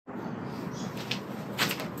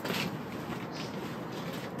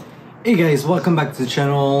Hey guys, welcome back to the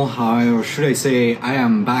channel, or should I say I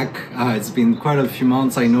am back. It's been quite a few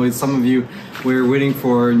months. I know some of you were waiting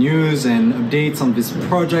for news and updates on this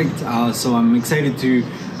project, so I'm excited to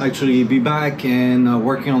actually be back and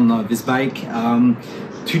working on this bike.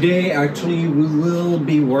 Today actually we will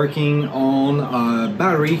be working on a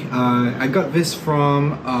battery. I got this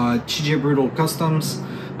from TJ Brutal Customs.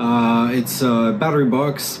 It's a battery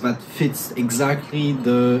box that fits exactly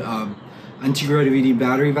the anti-gravity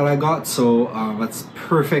battery that I got, so that's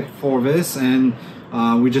perfect for this, and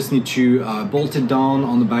we just need to bolt it down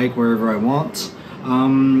on the bike wherever I want.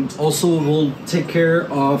 Also, we'll take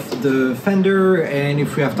care of the fender, and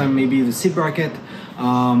if we have time, maybe the seat bracket.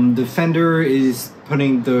 The fender is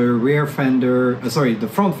putting the rear fender, the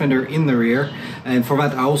front fender in the rear, and for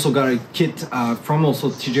that I also got a kit from also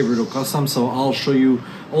TJ Brutal Custom, so I'll show you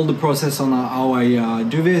all the process on how I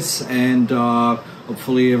do this, and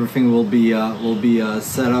hopefully everything will be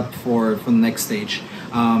set up for the next stage.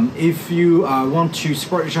 If you want to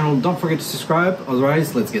support the channel, don't forget to subscribe.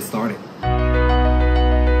 Otherwise, let's get started.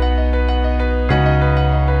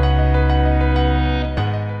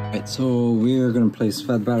 So we're gonna place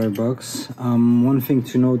fat battery box. One thing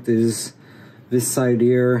to note is this side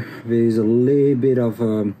here, there's a little bit of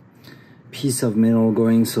a piece of metal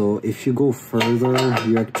going, so if you go further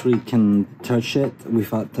you actually can touch it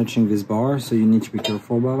without touching this bar, so you need to be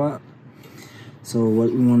careful about that. So what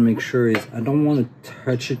we want to make sure is I don't want to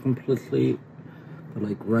touch it completely, but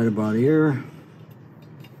like right about here.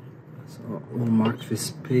 So we'll mark this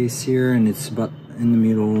space here, and it's about in the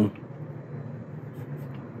middle.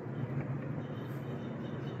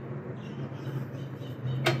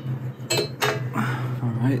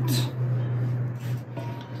 Alright,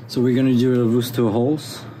 so we're gonna do those two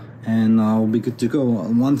holes and we'll be good to go.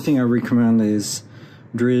 One thing I recommend is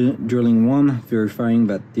drilling one, verifying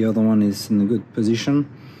that the other one is in a good position.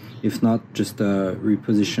 If not, just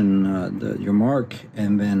reposition your mark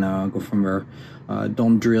and then go from there.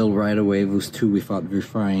 Don't drill right away those two without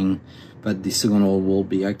verifying that the second hole will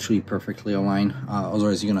be actually perfectly aligned,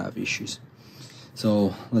 otherwise you're gonna have issues.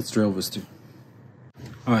 So let's drill those two.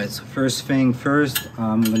 Alright, so first thing first,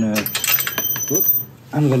 I'm gonna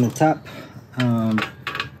tap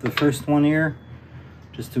the first one here,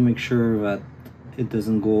 just to make sure that it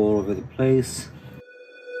doesn't go all over the place.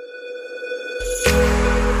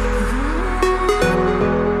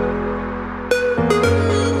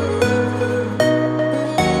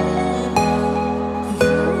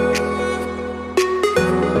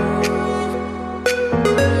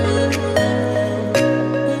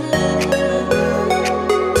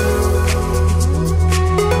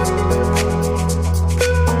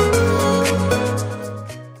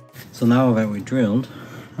 So now that we drilled,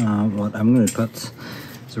 what I'm going to put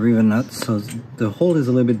is a rivet nut. So the hole is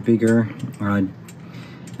a little bit bigger, and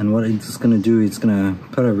what it's going to do, it's going to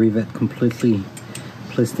put a rivet completely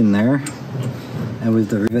placed in there. And with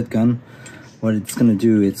the rivet gun, what it's going to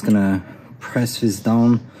do, it's going to press this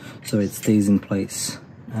down so it stays in place.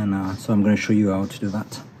 And so I'm going to show you how to do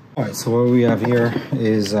that. Alright, so what we have here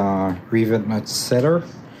is a rivet nut setter.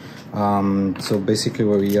 So basically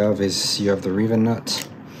what we have is you have the rivet nut.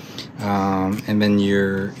 And then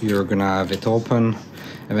you're gonna have it open,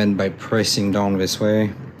 and then by pressing down this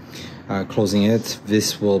way, closing it,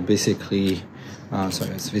 this will basically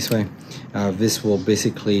it's this way, this will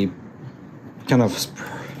basically kind of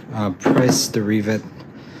press the rivet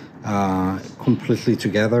completely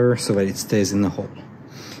together so that it stays in the hole.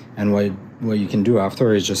 And what you can do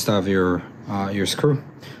after is just have your screw,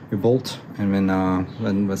 your bolt, and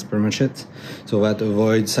then that's pretty much it. So that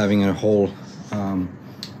avoids having a hole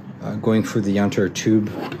going through the entire tube,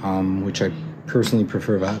 which I personally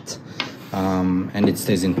prefer that, and it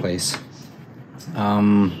stays in place.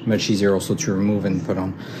 Much easier also to remove and put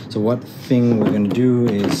on. So what thing we're going to do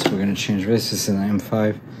is we're going to change this. This is an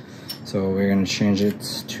M5, so we're going to change it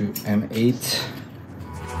to M8.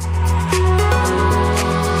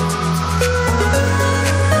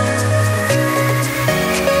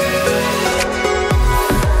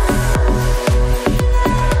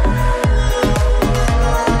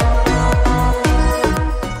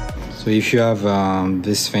 So if you have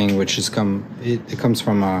this thing, which is it comes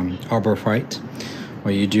from Harbor Freight,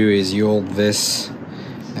 what you do is you hold this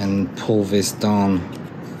and pull this down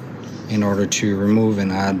in order to remove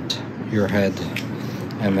and add your head,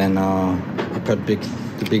 and then you put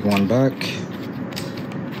the big one back.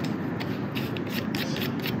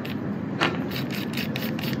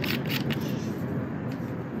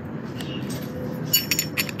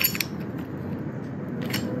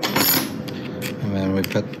 And then we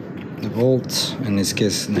put the bolt, in this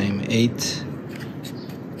case name 8,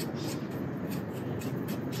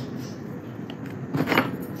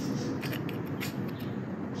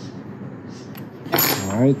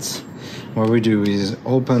 Alright, what we do is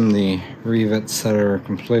open the rivet setter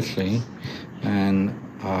completely, and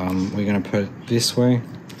we're gonna put it this way.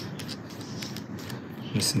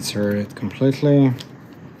 Just insert it completely,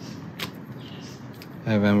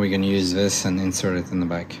 and then we're gonna use this and insert it in the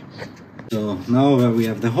back. So now that we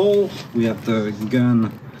have the hole, we have the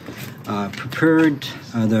gun prepared,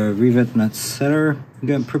 the rivet nut setter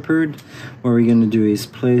gun prepared. What we're gonna do is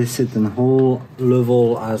place it in the hole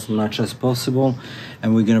level as much as possible,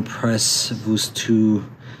 and we're gonna press those two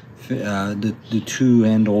the two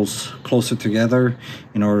handles closer together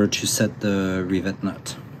in order to set the rivet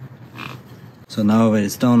nut. So now that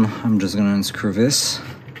it's done, I'm just gonna unscrew this.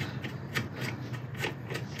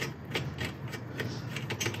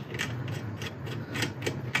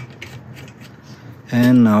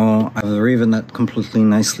 And now I have the rivet nut completely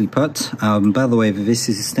nicely put. By the way, this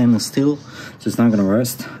is stainless steel, so it's not gonna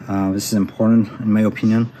rust. This is important, in my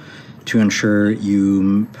opinion, to ensure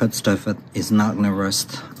you put stuff that is not gonna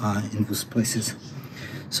rust in those places.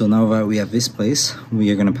 So now that we have this place, we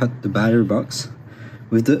are gonna put the battery box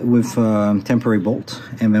with temporary bolt,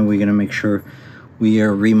 and then we're gonna make sure we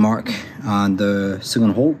remark the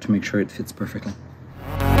second hole to make sure it fits perfectly.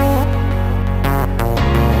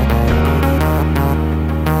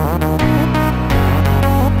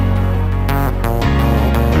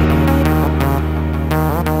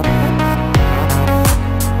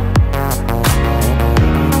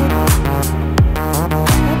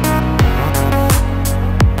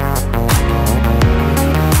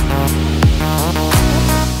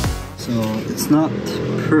 Not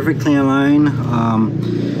perfectly aligned.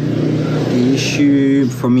 The issue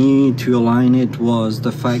for me to align it was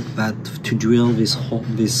the fact that to drill this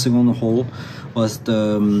second hole was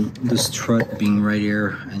the strut being right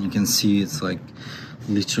here, and you can see it's like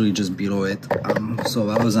literally just below it. So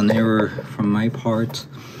that was an error from my part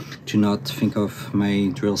to not think of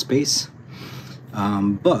my drill space.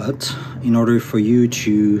 But in order for you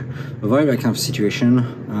to avoid that kind of situation,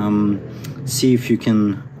 see if you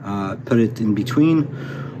can put it in between,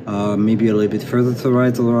 maybe a little bit further to the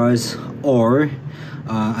right otherwise, or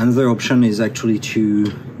another option is actually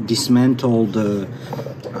to dismantle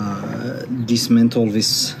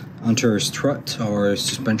this entire strut or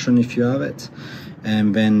suspension if you have it,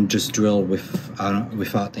 and then just drill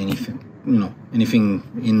without anything, anything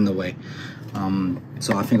in the way.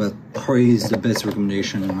 So I think that probably is the best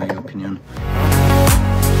recommendation in my opinion.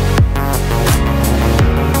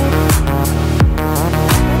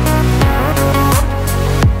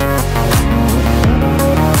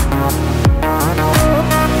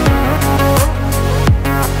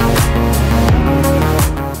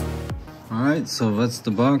 So that's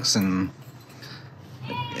the box, and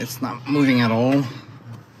it's not moving at all.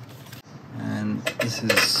 And this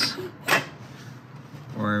is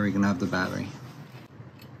where we're gonna have the battery.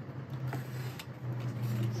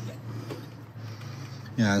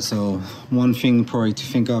 Yeah, so one thing probably to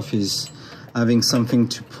think of is having something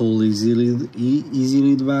to pull easily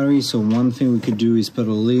the battery. So one thing we could do is put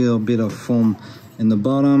a little bit of foam in the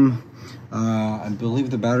bottom. I believe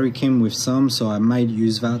the battery came with some, so I might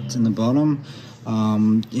use that in the bottom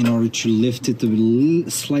in order to lift it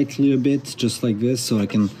slightly a bit, just like this, so I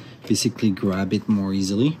can basically grab it more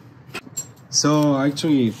easily. So I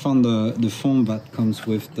actually found the foam that comes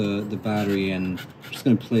with the battery, and I'm just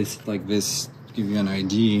gonna place it like this to give you an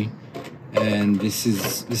idea. And this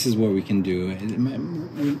is what we can do.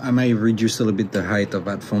 I might reduce a little bit the height of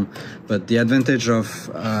that foam, but the advantage of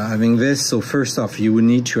having this, so first off, you will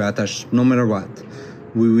need to attach, no matter what,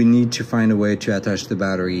 we will need to find a way to attach the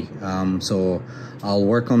battery. So I'll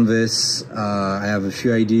work on this. I have a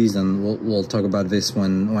few ideas, and we'll talk about this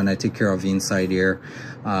when I take care of the inside here.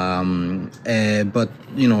 But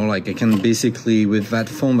like I can basically, with that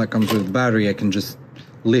foam that comes with the battery, I can just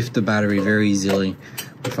lift the battery very easily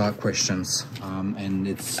without questions. And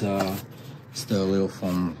it's the little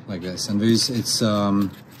foam like this, and there's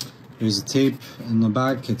a tape in the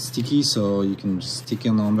back. It's sticky, so you can just stick it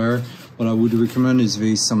on there. What I would recommend is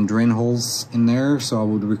there's some drain holes in there, so I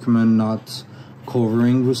would recommend not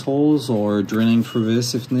covering those holes or drilling through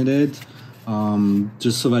this if needed,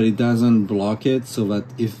 just so that it doesn't block it, so that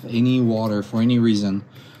if any water for any reason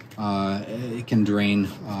it can drain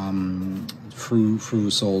through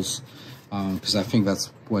the soles, because I think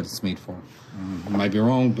that's what it's made for. I might be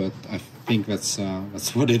wrong, but I think that's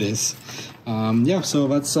what it is. Yeah, so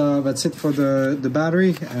that's it for the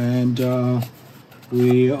battery, and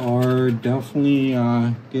we are definitely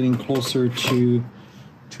getting closer to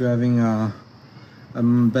having a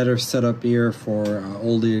better setup here for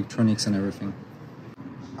all the electronics and everything.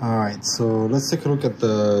 Alright, so let's take a look at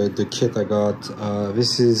the kit I got.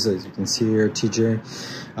 This is, as you can see here, TJ.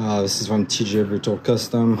 This is from TJ Brutal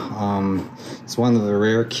Custom. It's one of the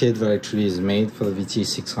rare kits that actually is made for the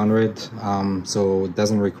VT600, so it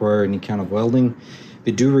doesn't require any kind of welding.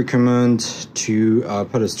 We do recommend to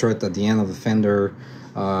put a strut at the end of the fender,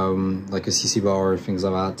 like a CC bar or things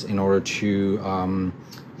like that, in order to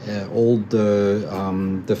hold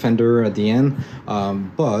the fender at the end.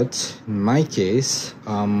 But in my case,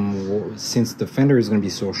 since the fender is going to be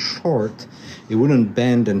so short, it wouldn't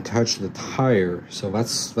bend and touch the tire. So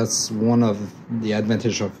that's one of the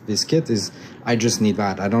advantage of this kit, is I just need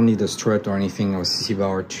that. I don't need a strut or anything or CC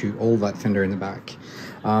bar to hold that fender in the back.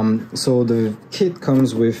 So the kit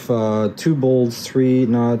comes with 2 bolts, 3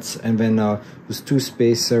 nuts, and then with 2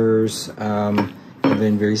 spacers, and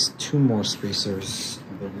then there's 2 more spacers,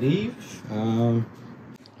 I believe.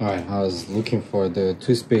 Alright, I was looking for the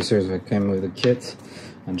 2 spacers that came with the kit.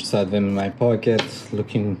 I just had them in my pocket,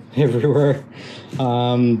 looking everywhere.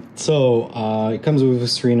 It comes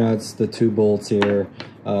with 3 nuts, the 2 bolts here,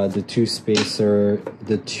 the 2 spacer,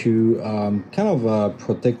 the 2 kind of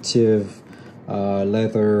protective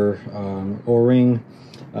leather O-ring,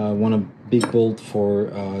 one big bolt for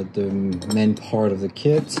the main part of the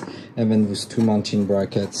kit, and then with 2 mounting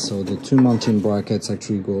brackets. So the 2 mounting brackets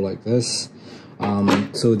actually go like this.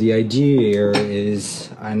 So the idea here is,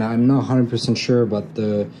 and I'm not 100% sure about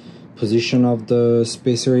the position of the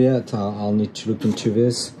spacer yet, I'll need to look into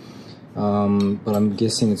this, but I'm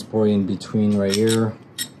guessing it's probably in between right here.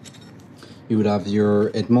 You would have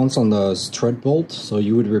it mounts on the strut bolt, so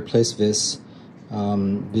you would replace this.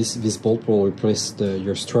 This bolt will replace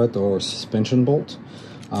your strut or suspension bolt.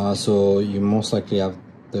 So you most likely have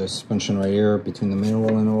the suspension right here between the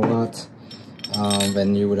middle and all that.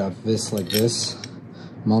 Then you would have this like this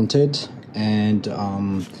mounted, and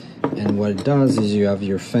what it does is you have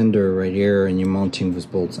your fender right here and you're mounting those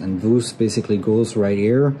bolts, and those basically goes right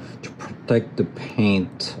here to protect the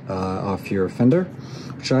paint of your fender,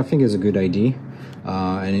 which I think is a good idea.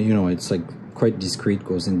 And you know, it's like quite discreet,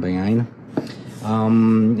 goes in behind.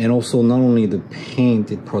 And also not only the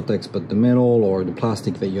paint it protects, but the metal or the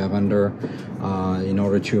plastic that you have under, in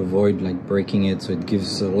order to avoid like breaking it. So it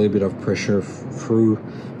gives a little bit of pressure through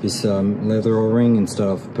this leather O-ring instead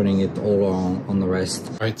of putting it all on the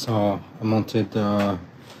rest. Right, so I mounted the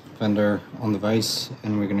fender on the vise,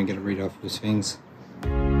 and we're gonna get rid of those things.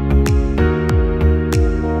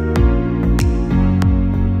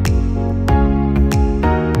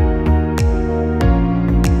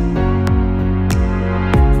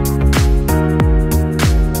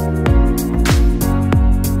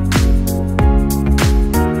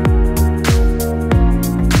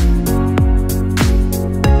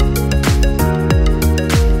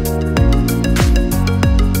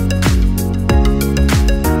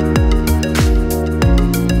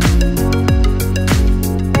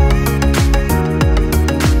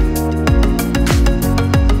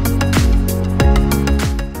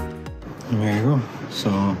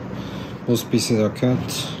 So those pieces are cut.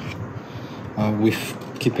 With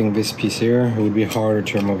keeping this piece here, it would be harder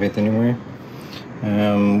to remove it anyway.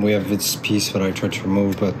 We have this piece that I tried to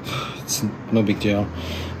remove, but it's no big deal.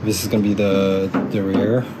 This is gonna be the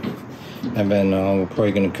rear, and then we're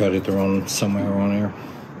probably gonna cut it around somewhere around here.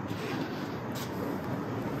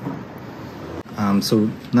 So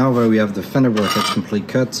now that we have the fender brackets completely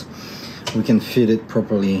cut, we can fit it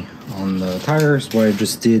properly on the tires. What I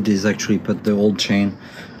just did is actually put the old chain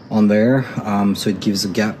on there, so it gives a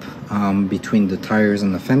gap between the tires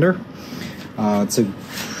and the fender. It's a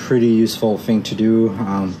pretty useful thing to do.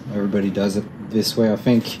 Everybody does it this way, I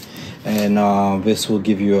think, and this will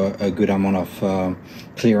give you a good amount of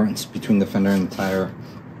clearance between the fender and the tire.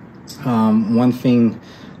 One thing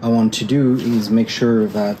I want to do is make sure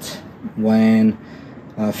that when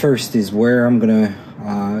first is where I'm gonna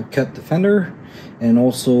cut the fender, and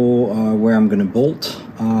also where I'm gonna bolt.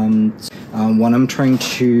 What I'm trying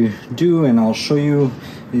to do, and I'll show you,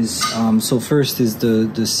 is so first is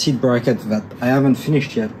the seat bracket that I haven't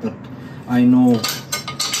finished yet, but I know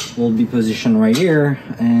will be positioned right here,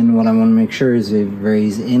 and what I want to make sure is if there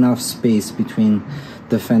is enough space between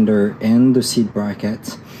the fender and the seat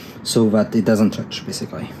bracket so that it doesn't touch,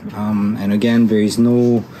 basically. And again, there is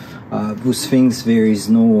no those things, there is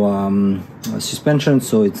no suspension,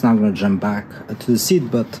 so it's not going to jump back to the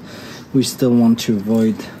seat, but we still want to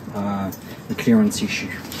avoid the clearance issue.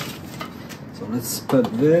 So let's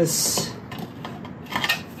put this.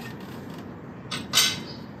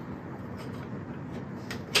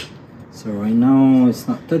 So right now it's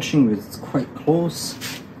not touching, but it's quite close.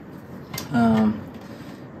 And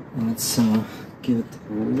let's give it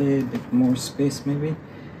a little bit more space maybe.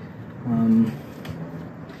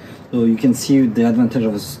 So you can see the advantage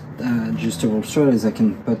of adjustable strut is I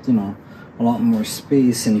can put, you know, a lot more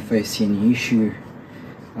space, and if I see any issue,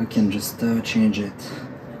 I can just change it.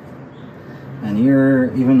 And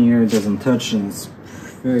here, even here, it doesn't touch, and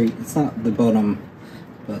it's not the bottom,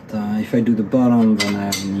 but if I do the bottom, then I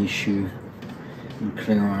have an issue in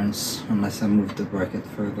clearance unless I move the bracket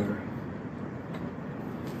further.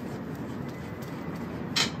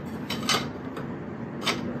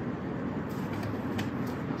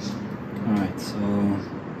 Alright, so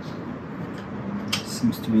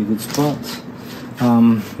seems to be a good spot.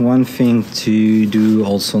 One thing to do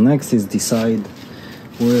also next is decide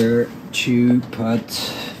where to put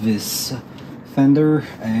this fender,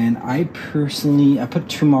 and I put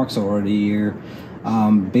 2 marks already here,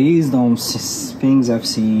 based on things I've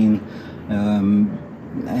seen,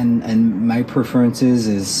 and my preferences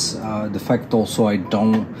is the fact also I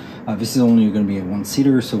don't, this is only going to be a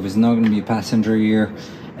 1-seater, so there's not going to be a passenger here,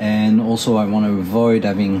 and also I want to avoid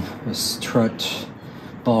having a strut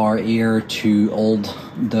bar here to hold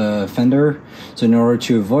the fender. So in order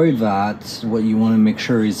to avoid that, what you want to make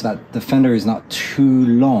sure is that the fender is not too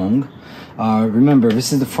long. Remember,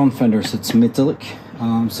 this is the front fender, so it's metallic,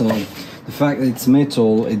 so the fact that it's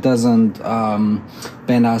metal, it doesn't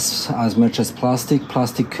bend as much as plastic.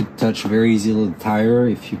 Plastic could touch very easily the tire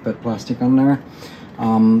if you put plastic on there.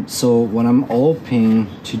 So what I'm hoping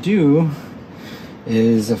to do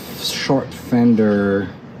is a short fender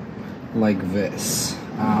like this,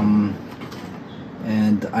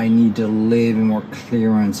 and I need a little bit more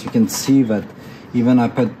clearance. You can see that even I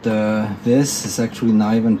put this, is actually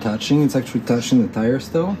not even touching, it's actually touching the tire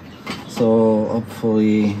still. So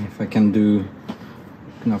hopefully if I can do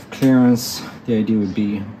enough clearance, the idea would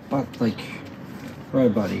be about like right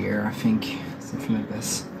about here, I think, something like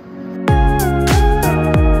this.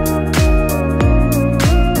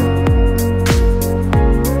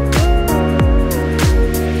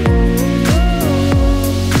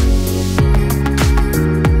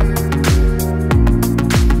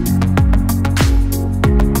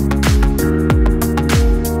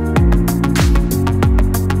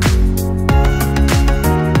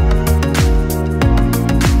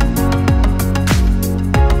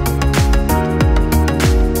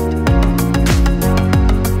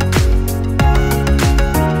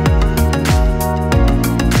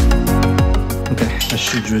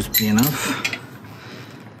 Should just be enough.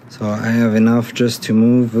 So I have enough just to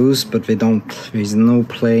move those, but there's no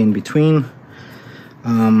play in between.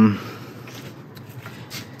 And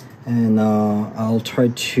I'll try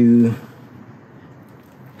to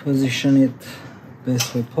position it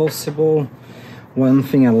best way possible. One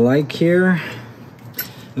thing I like here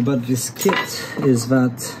about this kit is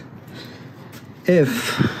that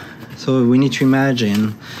so we need to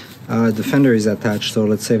imagine the fender is attached, so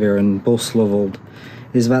let's say they're in both leveled,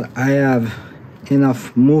 is that I have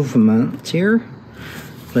enough movement here,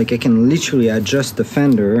 like I can literally adjust the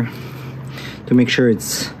fender to make sure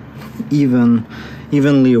it's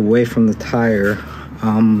evenly away from the tire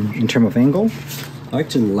in terms of angle. I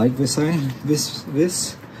actually like this side,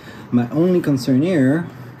 this. My only concern here,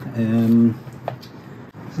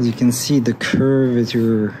 as you can see, the curve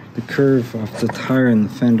of the tire and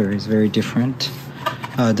the fender is very different.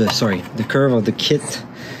 The curve of the kit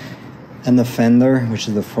and the fender, which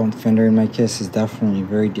is the front fender in my case, is definitely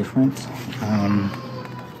very different.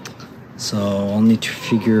 So I'll need to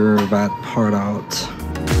figure that part out.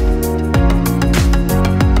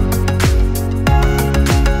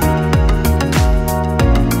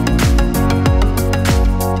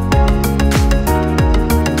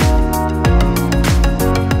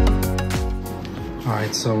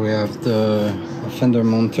 Alright, so we have the fender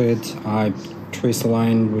mounted. I traced a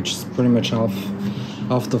line which is pretty much off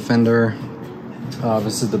the fender.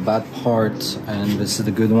 This is the bad part and this is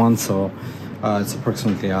the good one, so it's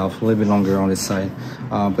approximately half, a little bit longer on this side,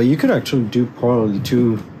 but you could actually do probably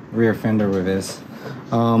 2 rear fender with this.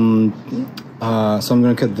 So I'm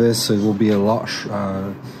gonna cut this, so it will be a lot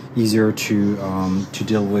easier to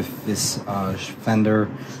deal with this fender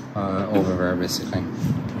over there, basically.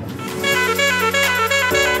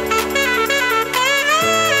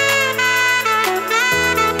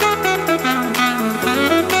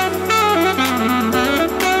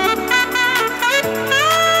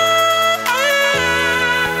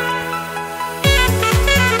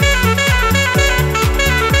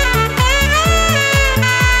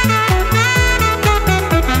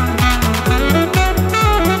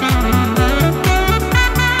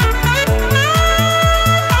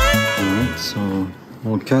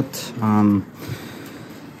 Cut.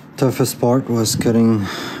 Toughest part was cutting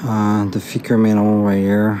the thicker metal right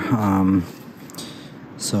here.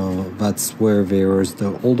 So that's where there's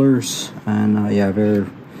the holders, and yeah, they're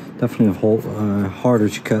definitely harder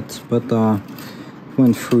to cut, but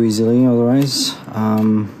went through easily otherwise.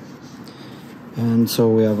 And so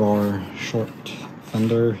we have our short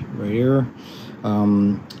fender right here.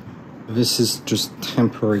 This is just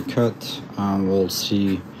temporary cut. We'll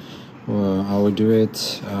see how we do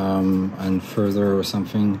it and further or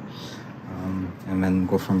something, and then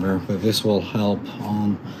go from there. But this will help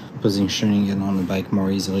on positioning it on the bike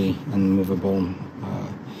more easily and movable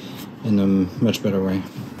in a much better way.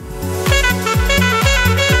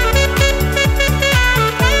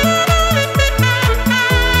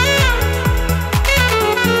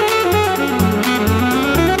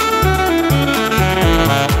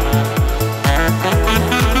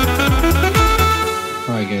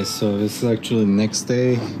 So this is actually the next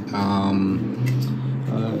day.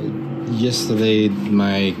 Yesterday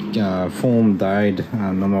my phone died,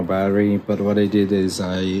 no more battery, but what I did is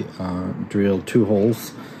I drilled 2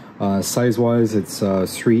 holes. Size wise it's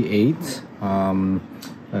 3/8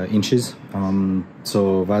 inches,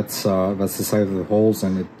 so that's the size of the holes,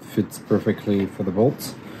 and it fits perfectly for the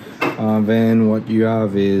bolts. Then what you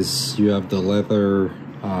have is you have the leather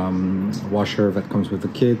washer that comes with the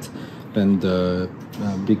kit, then the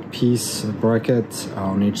big piece bracket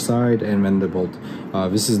on each side, and then the bolt.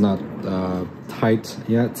 This is not tight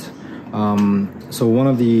yet. So one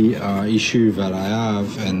of the issues that I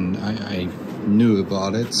have, and I knew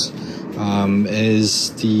about it,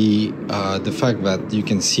 is the fact that you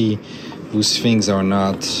can see those things are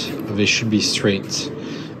not, they should be straight,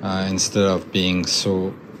 instead of being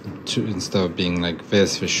like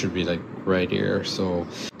this, they should be like right here. So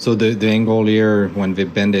the angle here when they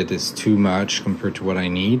bend it is too much compared to what I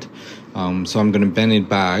need. So I'm gonna bend it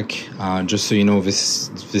back, just so you know, this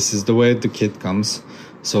is the way the kit comes.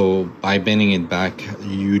 So by bending it back,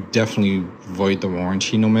 you definitely void the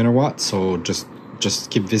warranty no matter what. So just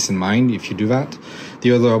keep this in mind if you do that.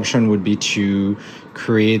 The other option would be to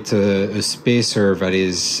create a spacer that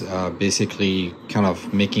is basically kind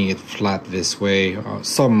of making it flat this way,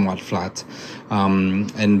 somewhat flat,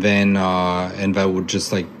 and then and that would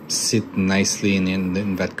just like sit nicely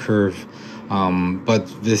in that curve. But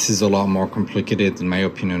this is a lot more complicated in my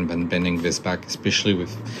opinion than bending this back, especially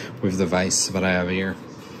with the vise that I have here.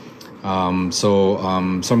 So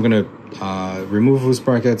I'm gonna remove those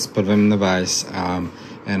brackets, put them in the vise,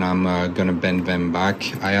 and I'm gonna bend them back.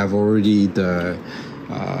 I have already the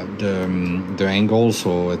angle,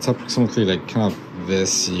 so it's approximately like kind of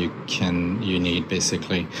this you need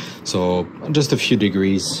basically. So just a few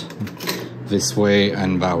degrees this way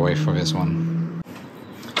and that way for this one.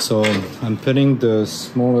 So I'm putting the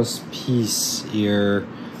smallest piece here,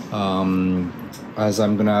 as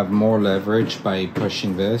I'm gonna have more leverage by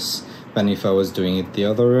pushing this than if I was doing it the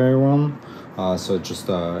other way around. So just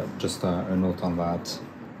a note on that.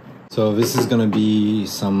 So this is gonna be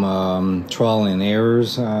some trial and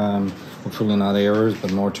errors, hopefully not errors,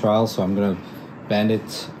 but more trial. So I'm gonna bend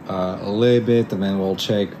it a little bit, and then we'll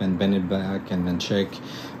check, then bend it back, and then check,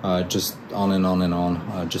 just on and on and on,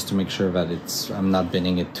 just to make sure that I'm not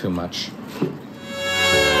bending it too much.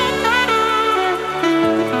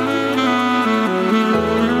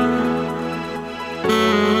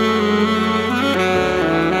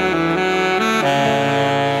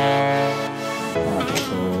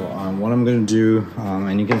 What I'm gonna do,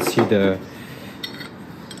 and you can see the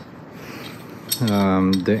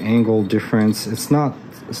angle difference. It's not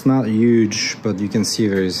huge, but you can see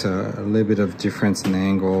there's a little bit of difference in the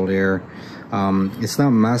angle there. It's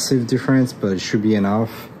not massive difference, but it should be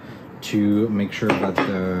enough to make sure that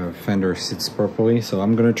the fender sits properly. So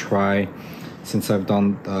I'm gonna try, since I've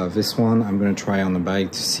done this one, I'm gonna try on the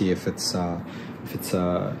bike to see if it's a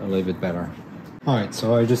little bit better. Alright,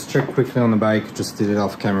 so I just checked quickly on the bike, just did it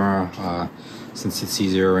off camera, since it's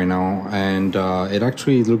easier right now, and it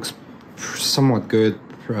actually looks somewhat good,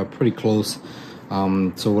 pretty close.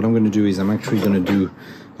 So what I'm going to do is I'm actually going to do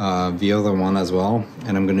the other one as well,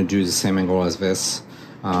 and I'm going to do the same angle as this,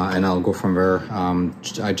 and I'll go from there.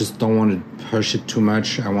 I just don't want to push it too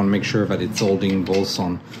much. I want to make sure that it's holding both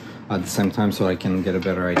on at the same time so I can get a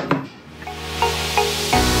better idea.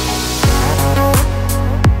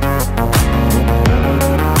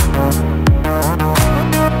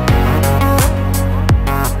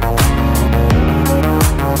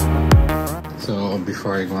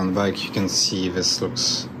 Before I go on the bike, you can see this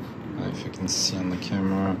looks, if you can see on the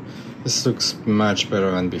camera, this looks much better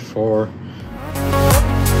than before.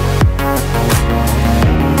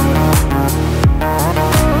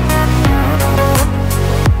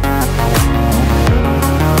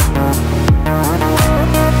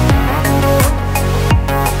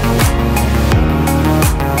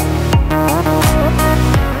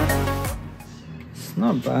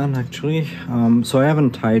 actually. So I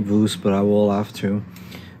haven't tied this, but I will have to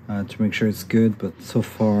make sure it's good. But so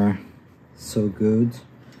far, so good.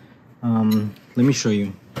 Let me show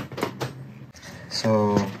you.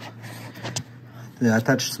 So the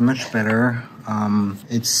attach is much better.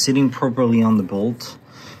 It's sitting properly on the bolt.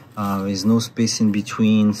 There's no space in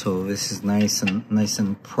between, so this is nice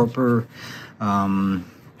and proper. The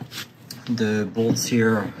bolts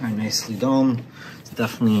here are nicely done. It's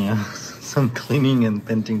definitely some cleaning and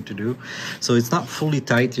painting to do. So it's not fully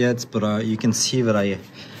tight yet, but you can see that I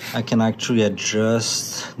can actually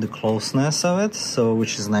adjust the closeness of it, so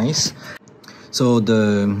which is nice. So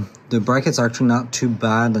the brackets are actually not too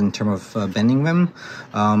bad in terms of bending them.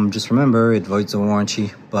 Just remember, it voids the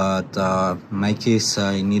warranty, but in my case,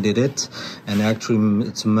 I needed it, and actually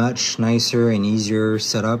it's much nicer and easier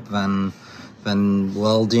setup than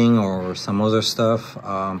welding or some other stuff.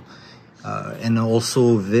 And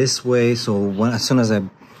also this way, so as soon as I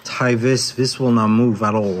tie this will not move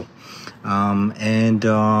at all.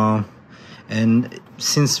 And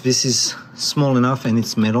since this is small enough and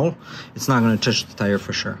it's metal, it's not going to touch the tire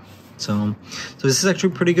for sure. So this is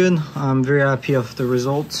actually pretty good. I'm very happy of the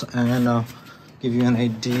results, and give you an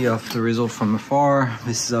idea of the result from afar.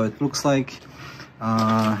 This is how it looks like.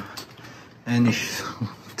 And if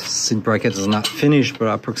the seat bracket is not finished, but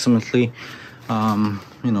approximately,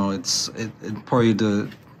 you know, it probably the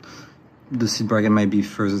seat bracket might be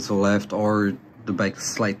further to the left, or the back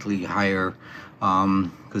slightly higher,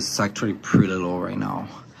 because it's actually pretty low right now.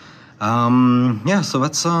 Yeah, so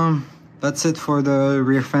that's it for the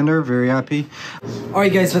rear fender. Very happy.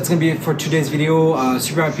 Alright guys, that's gonna be it for today's video.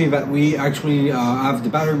 Super happy that we actually have the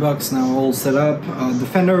battery box now all set up. The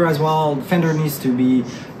fender as well. The fender needs to be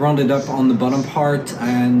rounded up on the bottom part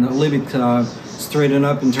and a little bit straightened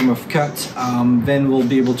up in terms of cut. Then we'll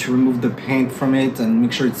be able to remove the paint from it and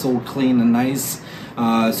make sure it's all clean and nice,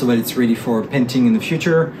 so that it's ready for painting in the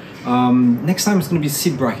future. Next time it's going to be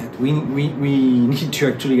seat bracket. We need to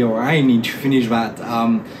actually, or I need to finish that.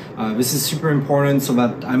 This is super important so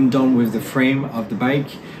that I'm done with the frame of the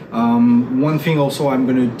bike. One thing also I'm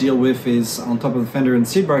going to deal with is, on top of the fender and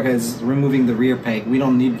seat bracket, is removing the rear peg. We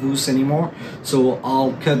don't need those anymore, so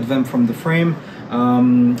I'll cut them from the frame.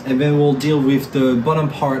 And then we'll deal with the bottom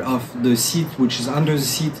part of the seat, which is under the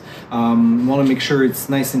seat. Want to make sure it's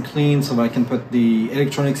nice and clean so that I can put the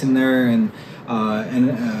electronics in there, and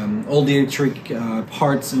all the electric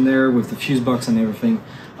parts in there with the fuse box and everything.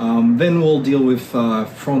 Then we'll deal with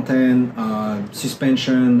front end,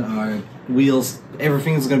 suspension, wheels.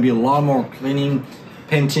 Everything is going to be a lot more cleaning,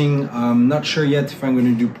 painting. I'm not sure yet if I'm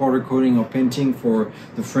going to do powder coating or painting for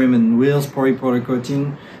the frame and wheels, probably powder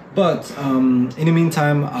coating. But in the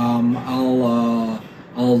meantime,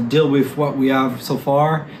 I'll deal with what we have so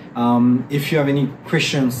far. If you have any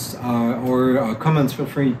questions or comments, feel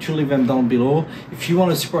free to leave them down below. If you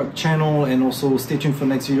want to support the channel and also stay tuned for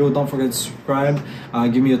the next video, don't forget to subscribe,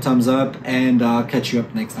 give me a thumbs up, and I'll catch you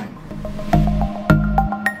up next time.